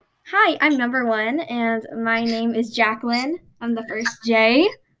Hi, I'm number one, and my name is Jacqueline. I'm the first J.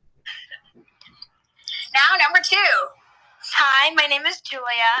 Now, number two. Hi, my name is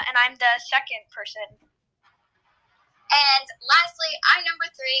Julia, and I'm the second person. And lastly, I'm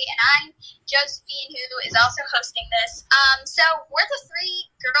number three, and I'm Josephine, who is also hosting this. So we're the three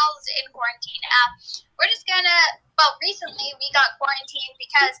girls in quarantine. We're just recently we got quarantined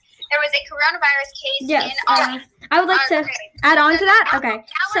because there was a coronavirus case in our I would like to add on to that. Okay.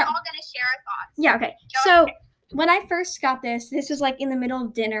 Now we're all going to share our thoughts. Yeah, okay. So when I first got this was like in the middle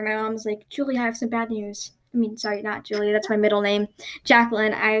of dinner. My mom was like, Julie, I have some bad news. I mean, sorry, not Julie. That's my middle name.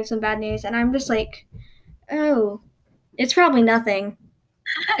 Jacqueline, I have some bad news. And I'm just like, oh, it's probably nothing.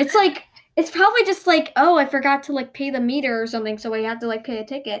 It's probably just like, oh, I forgot to like pay the meter or something, so I had to like pay a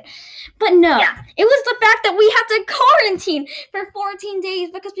ticket. But no, It was the fact that we had to quarantine for 14 days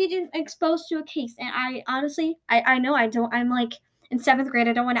because we didn't exposed to a case. And I honestly, I know I'm like in 7th grade.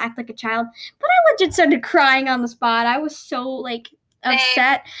 I don't want to act like a child, but I legit started crying on the spot. I was so like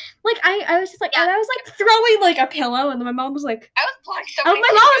upset. Like I was just like, I was like throwing like a pillow, and my mom was like, I was blowing so many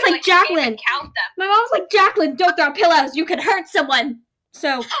my mom was like, Jacqueline, count them. My mom was like, Jacqueline, don't throw pillows. You could hurt someone.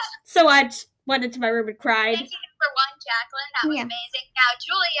 So I just went into my room and cried. Thank you for one, Jacqueline. That was amazing. Now,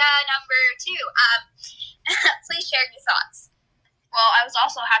 Julia, number two. Please share your thoughts. Well, I was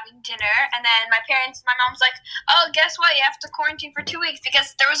also having dinner, and then my mom's like, oh, guess what? You have to quarantine for 2 weeks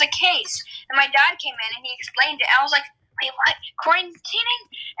because there was a case. And my dad came in, and he explained it. I was like, wait, what? Quarantining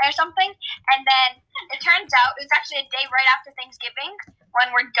or something? And then it turns out it was actually a day right after Thanksgiving when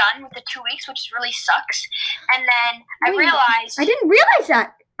we're done with the 2 weeks, which really sucks. And then I realized... I didn't realize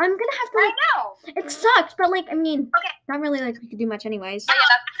that. I'm going to have to... I know. It sucks, but, like, I mean, not really like we could do much anyways. I'd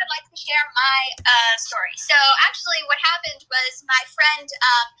like to share my story. So, actually, what happened was my friend,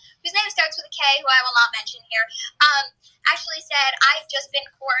 whose name starts with a K, who I will not mention here, actually said, I've just been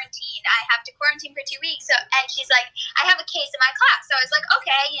quarantined. I have to quarantine for 2 weeks. So, and she's like, I have a case in my class. So I was like,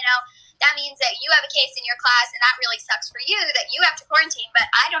 okay, that means that you have a case in your class, and that really sucks for you that you have to quarantine, but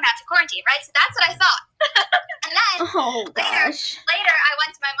I don't have to quarantine, right? So that's what I thought. And then later, I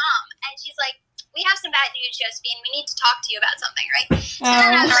went to my mom, and she's like, we have some bad news, Josephine. We need to talk to you about something, right? So then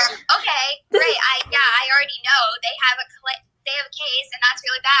I was like, okay, great. I already know they have a case, and that's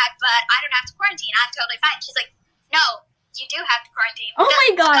really bad, but I don't have to quarantine. I'm totally fine. She's like, no, you do have to quarantine. Oh my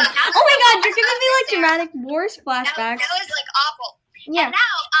god! You're giving me like dramatic wars flashbacks. That was like awful. Yeah. And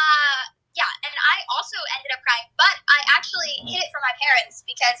now, and I also ended up crying, but I actually hid it from my parents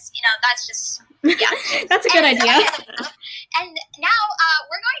because, that's just, That's a good idea. And now,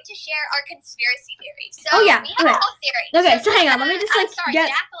 we're going to share our conspiracy theories. So, we have a whole theory. Okay, so hang on, let me just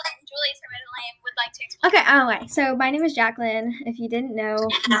Jacqueline, Julie's her middle name, would like to explain. Okay, so my name is Jacqueline. If you didn't know,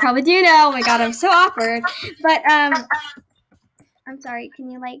 you probably do know. Oh my god, I'm so awkward. But, I'm sorry,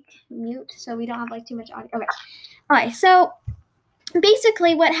 can you, mute so we don't have, too much audio? Okay. Alright, so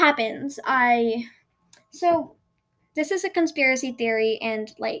basically what happens, so this is a conspiracy theory,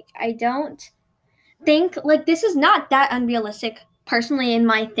 and, I don't think, this is not that unrealistic, personally, in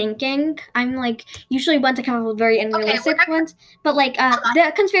my thinking. I'm, usually want to come up with very unrealistic ones, but,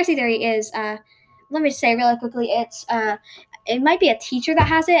 the conspiracy theory is, let me just say really quickly, it's, it might be a teacher that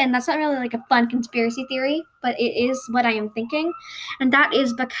has it, and that's not really, a fun conspiracy theory, but it is what I am thinking, and that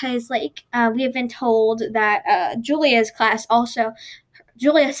is because, we have been told that, Julia's class also,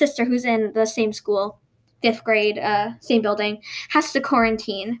 Julia's sister, who's in the same school, 5th grade, same building, has to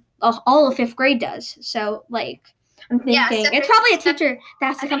quarantine. All of 5th grade does, so, I'm thinking, it's probably a teacher that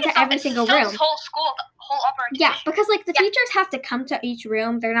has to come to every single room. Whole school, the whole upper Yeah, because, the teachers have to come to each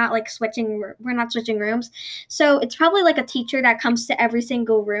room. They're not, we're not switching rooms. So it's probably, a teacher that comes to every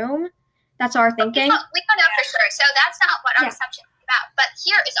single room. That's our thinking. We don't know for sure, so that's not what our assumption is about. But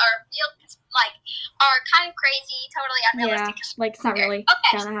here is our real, our kind of crazy, totally unrealistic. Yeah, it's not really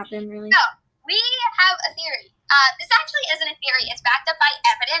gonna happen, really. So, we have a theory. This actually isn't a theory. It's backed up by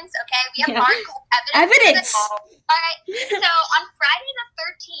evidence, okay? We have hardcore evidence. All right. So on Friday the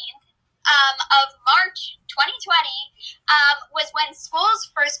 13th of March 2020 was when schools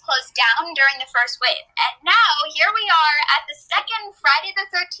first closed down during the first wave. And now here we are at the second Friday the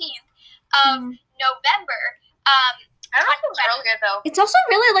 13th of November. I don't know if it was really good, though. It's also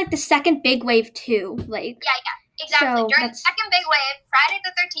really, the second big wave, too. Exactly. So during the second big wave, Friday the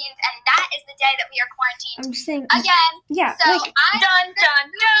 13th, and that is the day that we are quarantined. I'm just saying. Again. Yeah. So dun.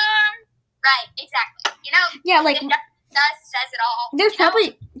 Right. Exactly. It just says it all. There's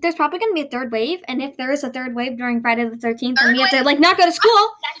probably gonna be a third wave, and if there is a third wave during Friday the 13th, then we have to not go to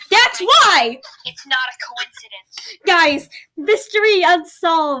school. That's why. It's not a coincidence. Guys, mystery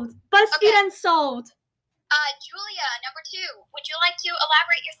unsolved. BuzzFeed unsolved. Julia, number 2, would you like to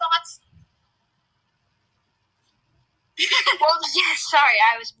elaborate your thoughts? Well, yeah, sorry,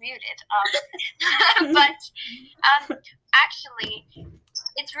 I was muted. But actually,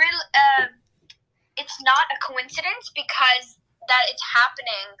 it's real. It's not a coincidence because that it's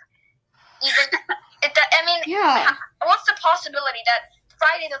happening. Yeah. What's the possibility that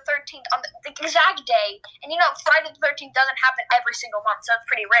Friday the 13th on the exact day, and Friday the 13th doesn't happen every single month, so it's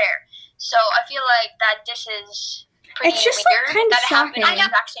pretty rare. So I feel like that this is pretty It's just weird like kind of that it happened shocking. on the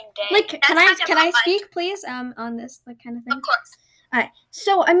exact same day. Like, can I kind of speak, please, on this like kind of thing? Of course.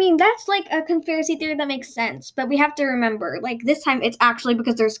 So, I mean, that's like a conspiracy theory that makes sense, but we have to remember, like, this time it's actually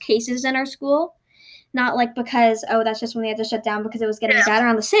because there's cases in our school, not like because, that's just when they had to shut down because it was getting bad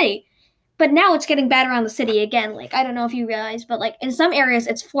around the city. But now it's getting bad around the city again. Like, I don't know if you realize, but like in some areas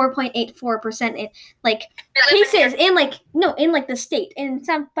it's 4.84% in like cases in like the state. In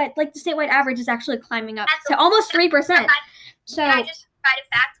some, but like the statewide average is actually climbing up to almost 3%. So Can I just provide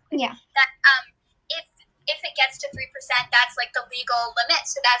a fact? Yeah. That if it gets to 3%, that's like the legal limit.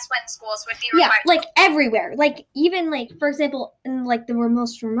 So that's when schools would be required. Yeah, like everywhere. Like even like for example, in like the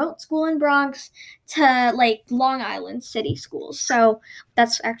most remote school in Bronx to like Long Island City schools. So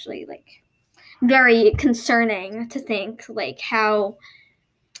that's actually like very concerning to think like how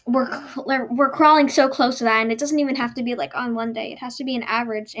we're crawling so close to that, and it doesn't even have to be like on one day. It has to be an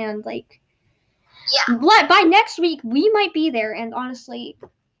average, and like by next week we might be there. And honestly,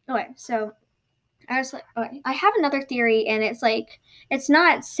 so I was like, I have another theory, and it's like, it's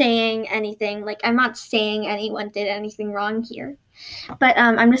not saying anything. Like, I'm not saying anyone did anything wrong here, but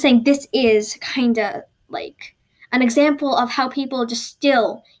I'm just saying this is kind of like an example of how people just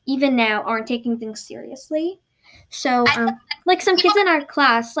still, even now, aren't taking things seriously. So, like some kids in our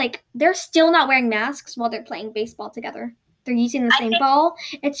class, like they're still not wearing masks while they're playing baseball together. They're using the same ball.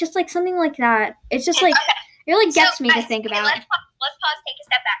 It's just like something like that. It's just like it really gets me to think about. Let's pause, take a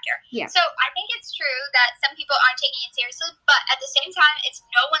step back here. Yeah. So I think it's true that some people aren't taking it seriously, but at the same time, it's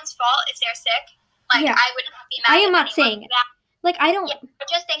no one's fault if they're sick. Like, I would not be mad. I am not saying that. Like, I don't. Yeah, I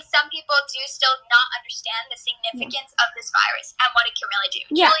just think some people do still not understand the significance of this virus and what it can really do.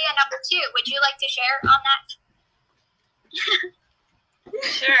 Yeah. Julia, number 2, would you like to share on that?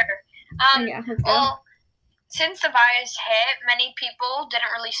 Sure. Let's go. Well, since the virus hit, many people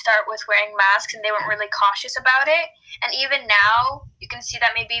didn't really start with wearing masks, and they weren't really cautious about it. And even now, you can see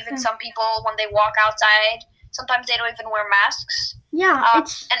that maybe even some people, when they walk outside, sometimes they don't even wear masks. Yeah,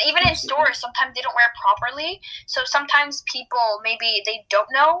 and even in stores, sometimes they don't wear it properly. So sometimes people, maybe they don't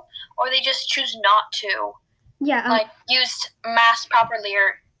know, or they just choose not to. Yeah. Use masks properly,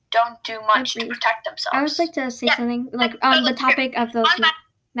 or don't do much to protect themselves. I would like to say something, like, on the topic of those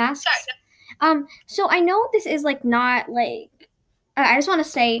masks. Sorry. So I know this is, like, not, like, I just want to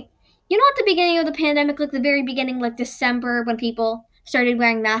say, at the beginning of the pandemic, like, the very beginning, like, December, when people started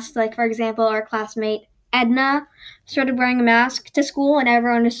wearing masks, like, for example, our classmate Edna started wearing a mask to school, and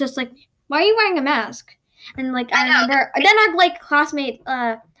everyone was just like, why are you wearing a mask? And, like, I remember, then our, like, classmate,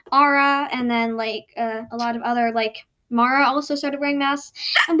 Ara, and then, like, a lot of other, like, Mara also started wearing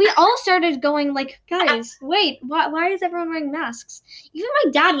masks, and we all started going like, guys, wait, why is everyone wearing masks? Even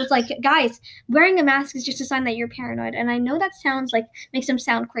my dad was like, guys, wearing a mask is just a sign that you're paranoid. And I know that sounds like, makes him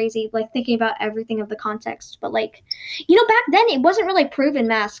sound crazy, like thinking about everything of the context, but like, back then it wasn't really proven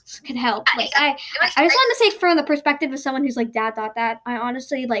masks could help. Like, I just want to say, from the perspective of someone who's like, dad thought that, I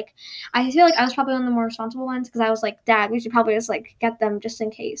honestly, like, I feel like I was probably one of the more responsible ones, because I was like, dad, we should probably just like get them just in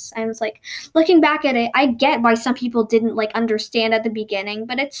case. I was like, looking back at it, I get why some people didn't like understand at the beginning,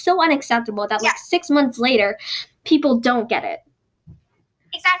 but it's so unacceptable that like 6 months later people don't get it.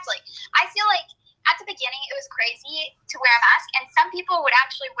 Exactly. I feel like at the beginning it was crazy to wear a mask, and some people would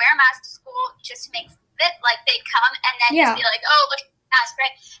actually wear a mask to school just to make it, like they'd come and then just be like, oh, look at the mask,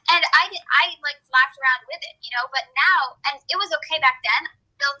 right? And I like laughed around with it, but now, and it was okay back then,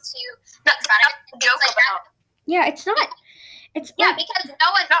 still to think about it, joke like about. Yeah, it's not. It's because no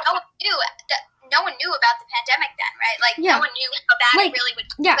one knew. No one knew about the pandemic then, right? Like, no one knew how bad it really would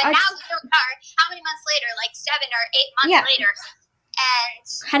be. Yeah, but now here we are, how many months later? Like 7 or 8 months later. And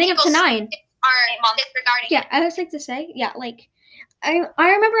heading up to 9. Are disregarding it. I was like to say, like, I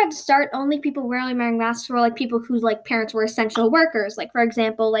remember at the start, only people really wearing masks were, like, people whose, like, parents were essential workers. Like, for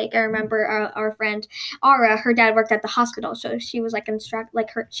example, like, I remember our friend Ara, her dad worked at the hospital, so she was, like,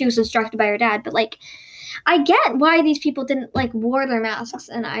 she was instructed by her dad. But, like, I get why these people didn't, like, wear their masks,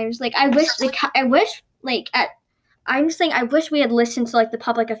 and I was, like, I wish we had listened to, like, the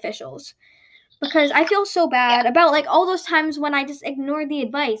public officials, because I feel so bad about, like, all those times when I just ignored the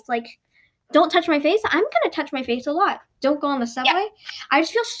advice, like, don't touch my face. I'm gonna touch my face a lot. Don't go on the subway. I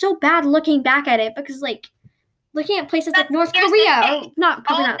just feel so bad looking back at it, because, like, looking at places like But North here's the Korea, or thing. not,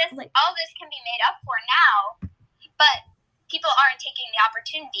 probably not. All this can be made up for now, but people aren't taking the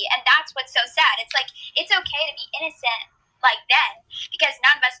opportunity, and that's what's so sad. It's like, it's okay to be innocent like then, because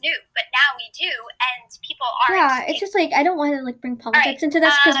none of us knew, but now we do, and people aren't. Yeah, it's just like, I don't want to like bring politics into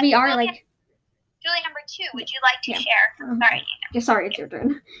this, because we are like. Julie, number 2, would you like to share? Sorry. Sorry, it's your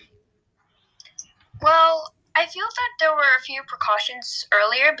turn. Well, I feel that there were a few precautions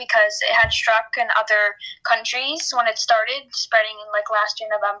earlier because it had struck in other countries when it started spreading in like last year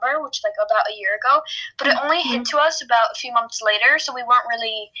November, which like about a year ago. But it only hit to us about a few months later, so we weren't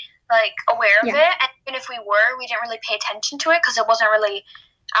really like aware of it. And even if we were, we didn't really pay attention to it because it wasn't really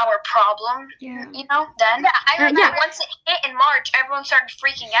our problem. Yeah. You know. Then I remember once it hit in March, everyone started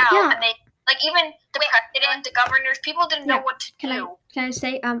freaking out, and they like even the president, the governors, people didn't know what to do. Can I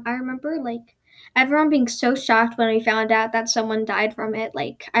say? I remember like. Everyone being so shocked when we found out that someone died from it.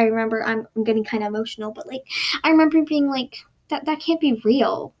 Like, I remember, I'm getting kind of emotional, but like, I remember being like, that can't be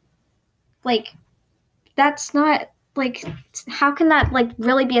real. Like, that's not, like, how can that like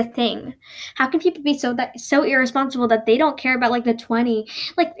really be a thing? How can people be so irresponsible that they don't care about like the 20?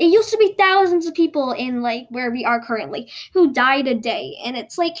 Like, it used to be thousands of people in like where we are currently who died a day, and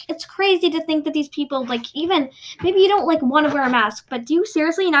it's like, it's crazy to think that these people, like, even maybe you don't like want to wear a mask, but do you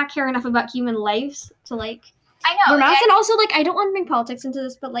seriously not care enough about human lives to like I know wear masks? And also, like, I don't want to bring politics into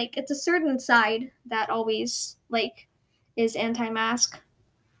this, but like, it's a certain side that always like is anti-mask.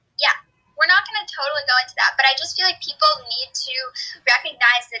 Yeah. We're not going to totally go into that, but I just feel like people need to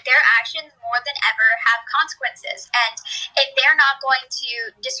recognize that their actions more than ever have consequences. And if they're not going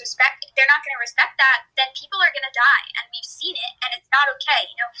to if they're not going to respect that, then people are going to die. And we've seen it, and it's not okay.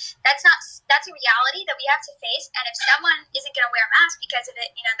 You know, that's a reality that we have to face. And if someone isn't going to wear a mask because of it,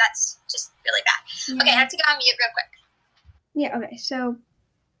 you know, that's just really bad. Yeah. Okay, I have to go on mute real quick. Yeah, okay, so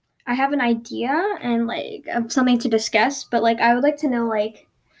I have an idea and like something to discuss, but like I would like to know like,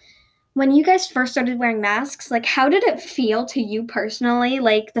 when you guys first started wearing masks, like, how did it feel to you personally?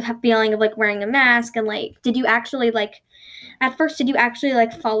 Like, the feeling of, like, wearing a mask, and, like, did you actually, like, at first, did you actually,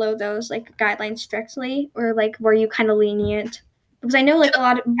 like, follow those, like, guidelines strictly? Or, like, were you kind of lenient? Because I know, like,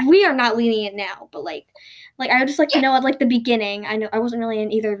 we are not lenient now, but, like, I would just like to know at, like, the beginning. I know I wasn't really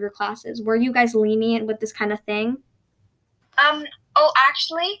in either of your classes. Were you guys lenient with this kind of thing?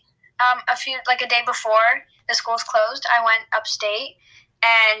 Actually, a day before the schools closed, I went upstate.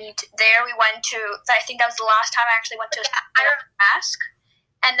 And there we went to, I think that was the last time I actually went to a mask.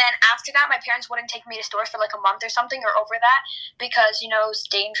 And then after that, my parents wouldn't take me to stores for like a month or something or over that because, you know, it was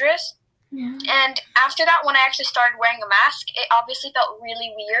dangerous. Yeah. And after that, when I actually started wearing a mask, it obviously felt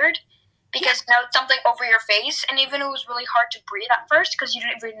really weird because now it's something over your face. And even it was really hard to breathe at first because you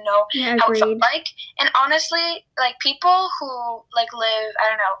didn't even know how it felt like. And honestly, like people who like live, I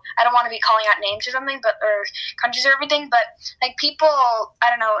don't know, I don't want to be calling out names or something, but or countries or everything, but like people,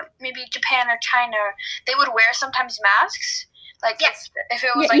 I don't know, maybe Japan or China, they would wear sometimes masks. Like if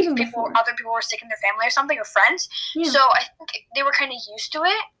it was like other people were sick in their family or something or friends. Yeah. So I think they were kind of used to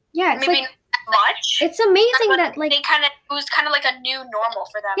it. Yeah, it's maybe. Like, much. It's amazing that like it was kind of like a new normal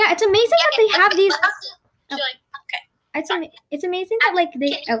for them. Yeah, it's amazing that they have these. Okay. It's amazing that like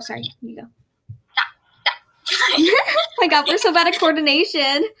they. Oh, sorry. You go. Oh my God, we're so bad at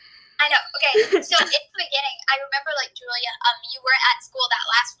coordination. I know. Okay, so in the beginning, I remember like Julia, you were at school that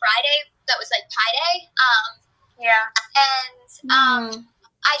last Friday. That was like Pi Day. Yeah. And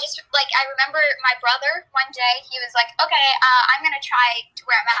I remember my brother one day, he was like, okay, I'm going to try to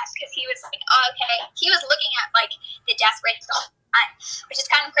wear a mask because he was like, oh, okay. He was looking at like the death rate all the time, which is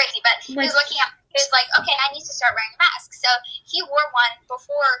kind of crazy, but he was looking at, he was like, okay, I need to start wearing a mask. So he wore one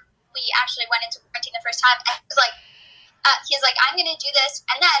before we actually went into quarantine the first time. And he was like, I'm going to do this.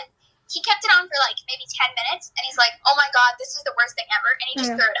 And then he kept it on for like maybe 10 minutes. And he's like, oh my God, this is the worst thing ever. And he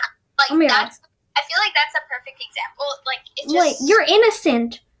just threw it out. Like, I feel like that's a perfect example. Like, it's just... Like, you're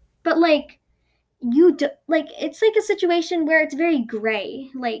innocent, but, like, it's like a situation where it's very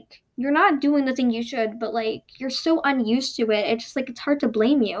gray. Like, you're not doing the thing you should, but, like, you're so unused to it. It's just, like, it's hard to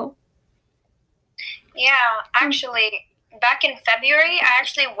blame you. Yeah, actually, back in February, I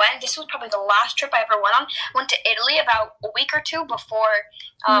actually this was probably the last trip I ever went to Italy about a week or two before.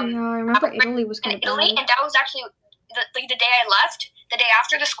 I remember Italy was kind of Italy, and that was actually the day I left, the day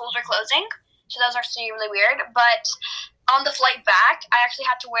after the schools were closing. So that was actually really weird. But on the flight back, I actually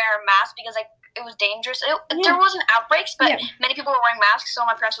had to wear a mask because it was dangerous. There wasn't outbreaks, but many people were wearing masks. So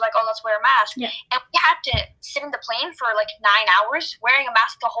my parents were like, "Oh, let's wear a mask." Yeah. And we had to sit in the plane for like 9 hours wearing a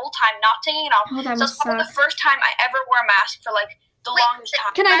mask the whole time, not taking it off. So it's probably the first time I ever wore a mask for like the longest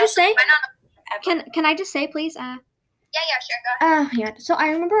time. Can I just say? Can I just say, please? Yeah, sure, go ahead. Yeah. So I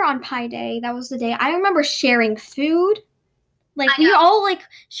remember on Pi Day, that was the day. I remember sharing food. Like I we know. all like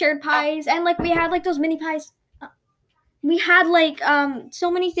shared pies, and like we had like those mini pies. We had like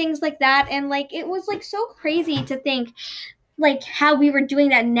so many things like that, and like it was like so crazy to think like how we were doing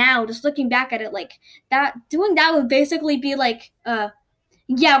that now. Just looking back at it, like that doing that would basically be like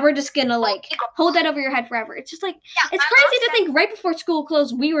yeah, we're just gonna like hold that over your head forever. It's just like it's crazy to think right before school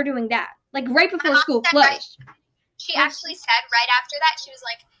closed we were doing that. Like right before school closed. She actually said right after that, she was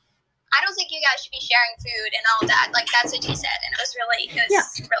like, I don't think you guys should be sharing food and all that. Like that's what she said, and it was really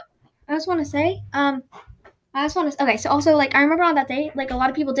I just want to say, okay, so also, like, I remember on that day, like, a lot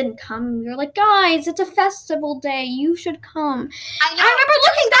of people didn't come. We were like, guys, it's a festival day. You should come. I remember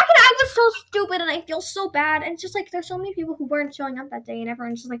looking back and I was so stupid and I feel so bad. And it's just, like, there's so many people who weren't showing up that day and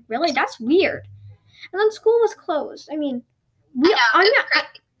everyone's just like, really? That's weird. And then school was closed. I mean, I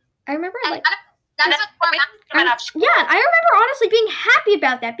remember, like... That's what yeah, I remember honestly being happy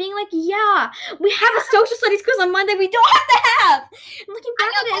about that, being like, yeah, we have a social studies quiz on Monday we don't have to have. And looking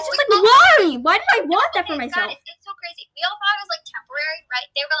back at it, it's just like, why? Why did I want that for myself? It's so crazy. We all thought it was like temporary, right?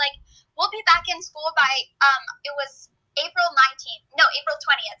 They were like, we'll be back in school by, it was April 19th. No, April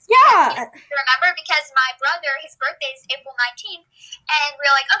 20th. Yeah. Remember? Because my brother, his birthday is April 19th, and we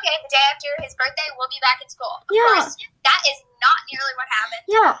were like, okay, the day after his birthday, we'll be back in school. Of course, that is not nearly what happened.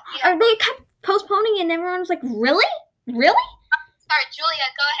 Yeah. They kept postponing it and everyone was like, really? Really? Sorry, Julia,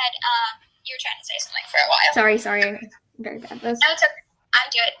 go ahead. You were trying to say something for a while. Sorry. I'm very bad at this. No, it's okay. I'm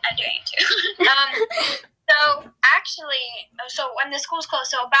doing it too. So when the school's closed,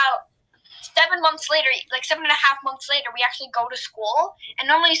 so about 7 months later, like 7.5 months later, we actually go to school. And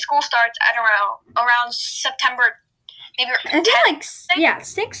normally school starts at around September, maybe 10th. I think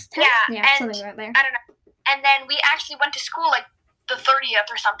 6, 10? Yeah, something right there. I don't know. And then we actually went to school like the 30th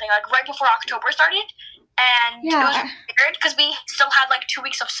or something, like right before October started. And it was weird because we still had like 2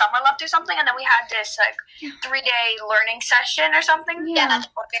 weeks of summer left or something, and then we had this like 3-day learning session or something. Yeah, that's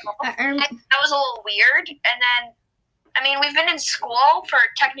what and that was a little weird. And then, I mean, we've been in school for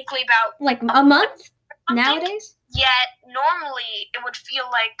technically about like a month nowadays. Yet normally it would feel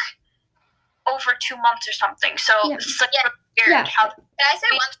like over 2 months or something. So it's like weird how Can I say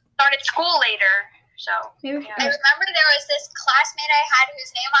we one? started school later. So I remember there was this classmate I had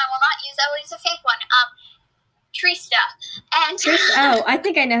whose name I will not use. That was a fake one. Trista. And I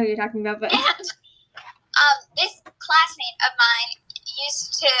think I know who you're talking about. But this classmate of mine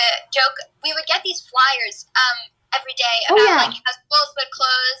used to joke. We would get these flyers every day about like how schools would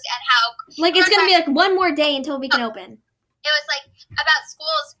close and how like it's gonna be like one more day until we can open. It was like about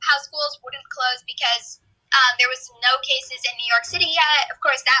schools, how schools wouldn't close because there was no cases in New York City yet. Of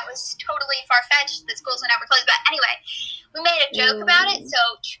course, that was totally far-fetched. The schools would never close. But anyway, we made a joke about it. So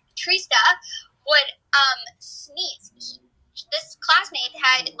Trista would sneeze. This classmate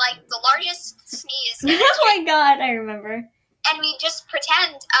had like the largest sneeze. Oh my god, I remember. And we just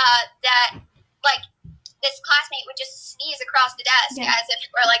pretend that like this classmate would just sneeze across the desk as if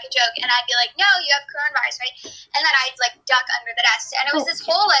it were like a joke, and I'd be like, "No, you have coronavirus, right?" And then I'd like duck under the desk, and it was this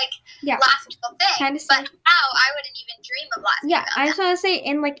whole like laughable thing. But now I wouldn't even dream of laughing. Yeah, I just want to say,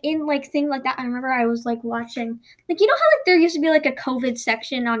 in thing like that, I remember I was like watching, like you know how like there used to be like a COVID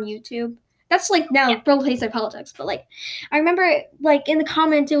section on YouTube. That's like now replaced by politics, but like I remember like in the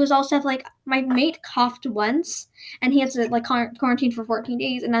comments it was all stuff like my mate coughed once and he had to like quarantine for 14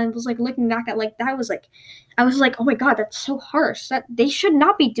 days, and I was like looking back at like that was like I was like, oh my god, that's so harsh. That they should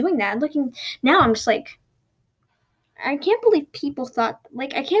not be doing that. And looking now, I'm just like, I can't believe people thought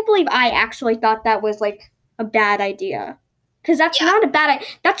like I can't believe I actually thought that was like a bad idea, because that's not a bad idea.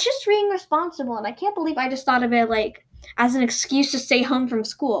 That's just being responsible, and I can't believe I just thought of it like as an excuse to stay home from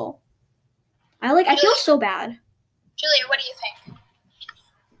school. I feel so bad. Julia, what do you think?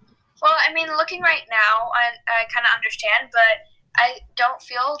 Well, I mean, looking right now, I kind of understand, but I don't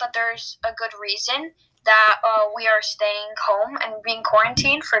feel that there's a good reason that we are staying home and being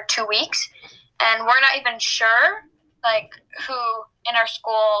quarantined for 2 weeks, and we're not even sure, like, who in our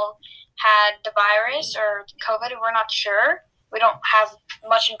school had the virus or COVID. We're not sure. We don't have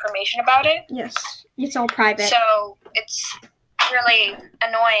much information about it. Yes, it's all private. So it's really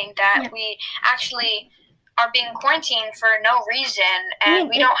annoying that we actually are being quarantined for no reason, and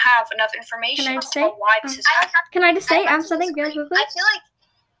we don't have enough information about why this is happening. Can I just say something really quickly? I feel like,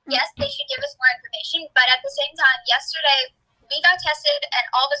 yes, they should give us more information, but at the same time, yesterday we got tested and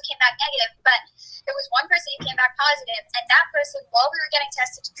all of us came back negative, but there was one person who came back positive, and that person, while we were getting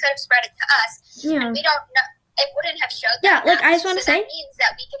tested, could have spread it to us, and we don't know. It wouldn't have showed that. Yeah, like I just want to say. That means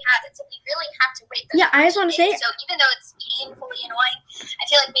that we can have it, so we really have to wait. Yeah, I just want to say. So even though it's painfully annoying. I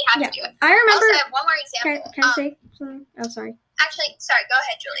feel like we have to do it. I remember. Also, I have one more example. Can I say something? Oh, sorry. Actually, sorry. Go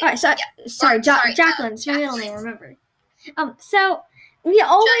ahead, Julie. All right, so sorry, Jacqueline. It's my middle name. Remember. So we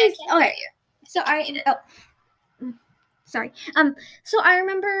always okay. So sorry. So I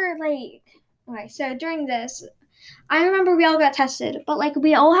remember like okay. So during this, I remember we all got tested, but like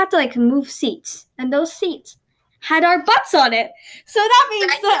we all had to like move seats, and those seats had our butts on it. So that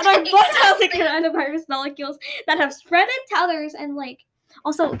means that our butts have the coronavirus molecules that have spread it to others, and like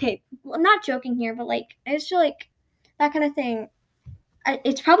also okay, I'm not joking here, but like I just feel like that kind of thing.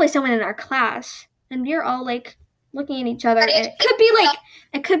 It's probably someone in our class, and we're all like looking at each other. And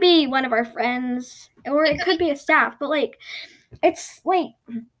it could be one of our friends, or it could be a staff. But like, it's like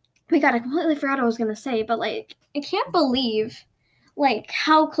I completely forgot what I was gonna say. But like, I can't believe like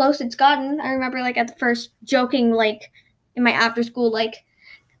how close it's gotten. I remember like at the first joking like in my after school like.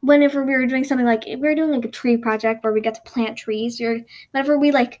 Whenever we were doing something like we were doing like a tree project where we get to plant trees, or whenever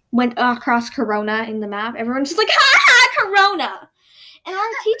we like went across Corona in the map, everyone's just like ha Corona. And our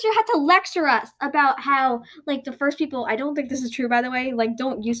teacher had to lecture us about how, like, the first people, I don't think this is true, by the way, like,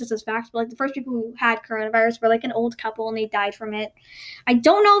 don't use this as facts, but, like, the first people who had coronavirus were, like, an old couple and they died from it. I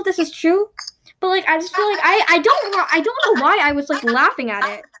don't know if this is true, but, like, I just feel like, I don't know why I was, like, laughing at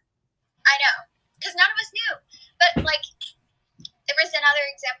it. I know, because none of us knew. But, like, there was another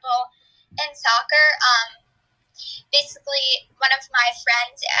example in soccer. Basically, one of my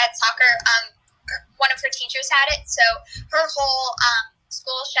friends at soccer, one of her teachers had it, so her whole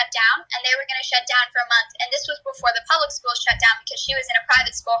school shut down, and they were going to shut down for a month. And this was before the public school shut down because she was in a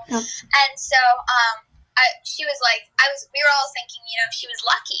private school. Oh. And so she was like, we were all thinking, you know, she was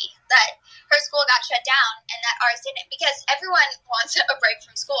lucky that her school got shut down and that ours didn't, because everyone wants a break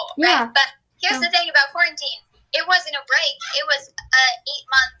from school, right? But here's the thing about quarantine. It wasn't a break. It was a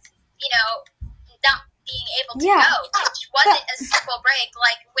 8-month, you know, not being able to go, which wasn't a simple break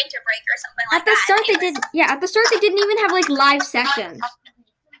like winter break or something like that. At the start they didn't even have like live sessions.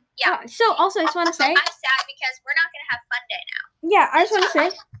 Yeah. So also I just want to say I'm sad because we're not going to have fun day now. Yeah, I just want to say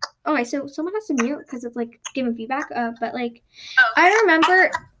okay, so someone has to mute because it's like giving feedback, but like I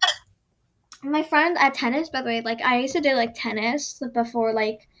remember my friend at tennis, by the way, like I used to do like tennis before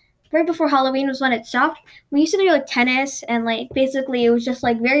like right before Halloween was when it stopped. We used to do like tennis, and like basically it was just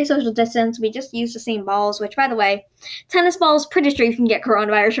like very social distance. We just used the same balls, which by the way, tennis balls, pretty sure you can get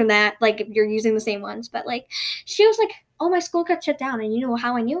coronavirus from that, like if you're using the same ones. But like she was like, oh, my school got shut down, and you know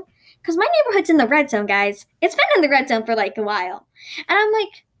how I knew? Because my neighborhood's in the red zone, guys. It's been in the red zone for like a while. And I'm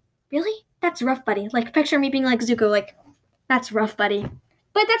like, really? That's rough, buddy. Like picture me being like Zuko, like, that's rough, buddy.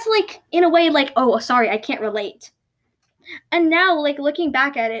 But that's like in a way like, oh, sorry, I can't relate. And now, like, looking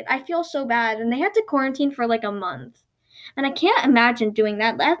back at it, I feel so bad. And they had to quarantine for, like, a month. And I can't imagine doing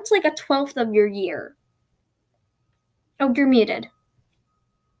that. That's, like, a 12th of your year. Oh, you're muted.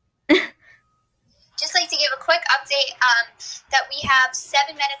 Just like to give a quick update that we have 7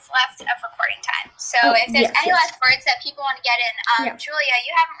 minutes left of recording time. So if there's any last words that people want to get in, Julia,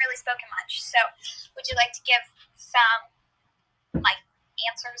 you haven't really spoken much. So would you like to give some, like,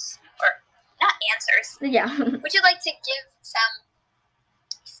 answers or... Not answers. Yeah. Would you like to give some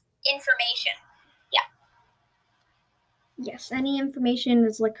information? Yeah. Yes, any information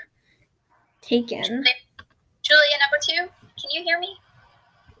is like taken. Julia, number 2, can you hear me?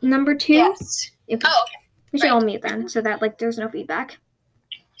 Number 2? Yes. Okay. Oh, okay. We should all mute then, so that like there's no feedback.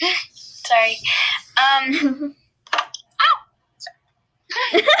 Sorry.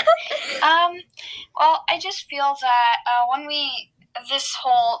 Well, I just feel that when this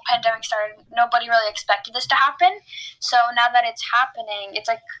whole pandemic started, nobody really expected this to happen. So now that it's happening, it's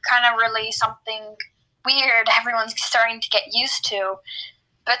like kind of really something weird everyone's starting to get used to.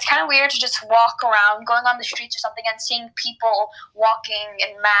 But it's kind of weird to just walk around, going on the streets or something, and seeing people walking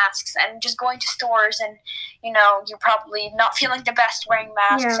in masks and just going to stores, and, you know, you're probably not feeling the best wearing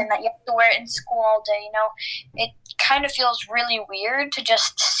masks, and that you have to wear it in school all day, you know. It kind of feels really weird to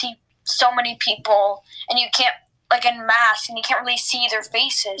just see so many people, and you can't, like, in masks, and you can't really see their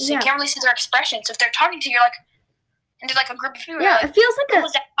faces, so you can't really see their expressions. So if they're talking to you, you're like, and they're like a group of people, like, it feels like who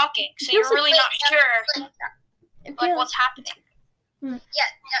was that talking? So you're really not sure, like, what's happening.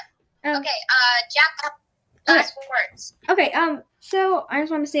 Yeah. Okay, Jack, last words. Okay, so I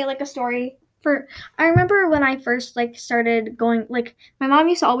just want to say, like, a story. I remember when I first, like, started going, like, my mom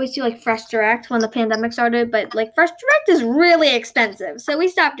used to always do, like, Fresh Direct when the pandemic started, but, like, Fresh Direct is really expensive, so we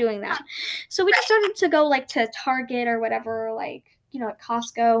stopped doing that. So we just started to go, like, to Target or whatever, like, you know, like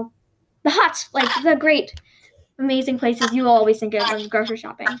Costco. The Huts, like, the great, amazing places you always think of when grocery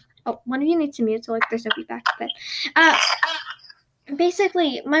shopping. Oh, one of you needs to mute, so, like, there's no feedback, but,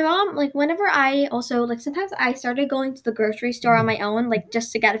 basically, my mom, like, whenever I also, like, sometimes I started going to the grocery store on my own, like,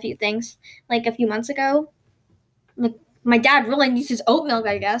 just to get a few things, like, a few months ago. Like, my dad really needs his oat milk,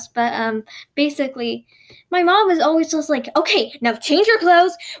 I guess, but, basically, my mom was always just like, okay, now change your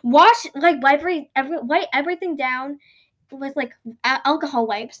clothes, wash, like, wipe everything down with, like, alcohol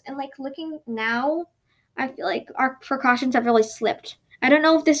wipes, and, like, looking now, I feel like our precautions have really slipped. I don't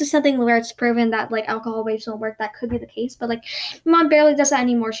know if this is something where it's proven that, like, alcohol wipes don't work. That could be the case, but, like, mom barely does that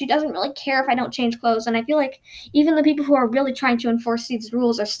anymore. She doesn't really care if I don't change clothes, and I feel like even the people who are really trying to enforce these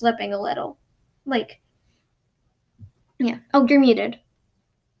rules are slipping a little. Like, yeah. Oh, you're muted.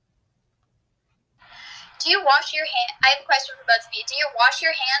 Do you wash your hand? I have a question for both of you. Do you wash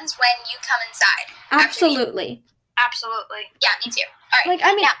your hands when you come inside? Absolutely. Absolutely. Yeah, me too. All right. Like,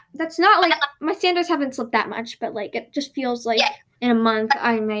 I mean, now, that's not, like, my standards haven't slipped that much, but, like, it just feels like in a month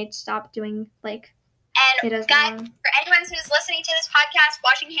I might stop doing, like, and it as guys, long. for anyone who's listening to this podcast,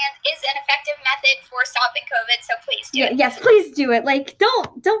 washing hands is an effective method for stopping COVID, so please do it. Yes, please do it. Like,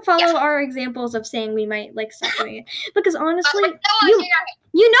 don't follow our examples of saying we might, like, stop doing it. Because honestly,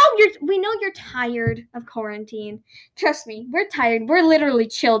 we know you're tired of quarantine. Trust me, we're tired. We're literally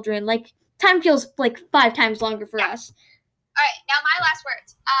children. Like, time feels like 5 times longer for us. All right, now my last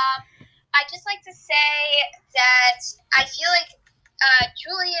words. I'd just like to say that I feel like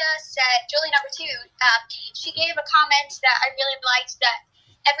Julie number 2, she gave a comment that I really liked, that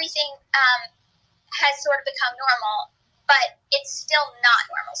everything has sort of become normal, but it's still not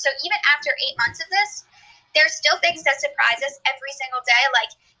normal. So even after 8 months of this, there's still things that surprise us every single day,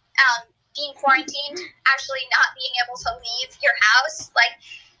 like being quarantined, actually not being able to leave your house. Like,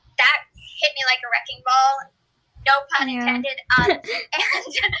 that hit me like a wrecking ball, no pun intended. And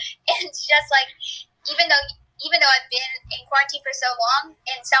it's just like, even though I've been in quarantine for so long,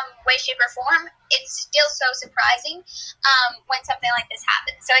 in some way, shape, or form, it's still so surprising when something like this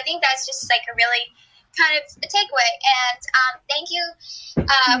happens. So I think that's just like a really kind of a takeaway. And thank you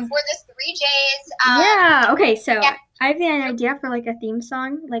for the 3Js. Okay, so I have an idea for, like, a theme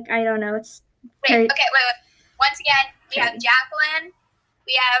song. Like, I don't know, it's... Wait. Once again, we have Jacqueline,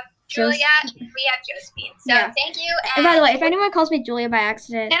 we have Julia, we have Josephine. So thank you. And by the way, if anyone calls me Julia by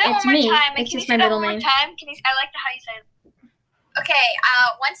accident, it's me. It's just my middle name. I like how you say it. Okay,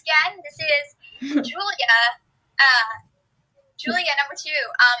 once again, this is Julia. Julia number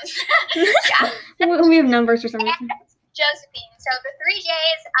 2. We have numbers for some reason. Josephine. So the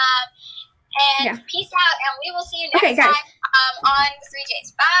 3Js. And peace out, and we will see you next guys. time on the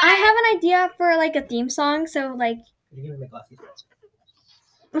 3Js. Bye. I have an idea for, like, a theme song, so, like...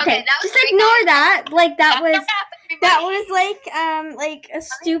 Okay, just ignore that. Like, that was like a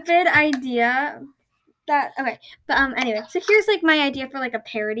stupid idea. But anyway, so here's, like, my idea for, like, a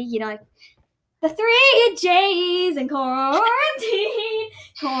parody. You know, like, the 3Js in quarantine.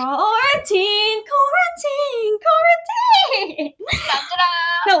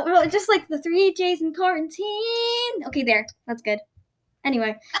 No, just like the 3Js in quarantine. Okay, there. That's good.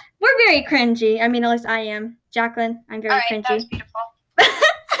 Anyway, we're very cringy. I mean, at least I am. Jacqueline, I'm very cringy. That was beautiful.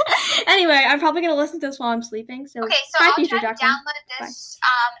 Anyway, I'm probably gonna listen to this while I'm sleeping. So okay, so bye, I'll future try to Jacqueline. download this,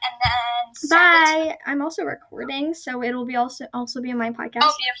 and then bye. I'm also recording, so it'll be also be on my podcast.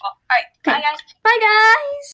 Oh, beautiful. All right, bye guys. Bye guys.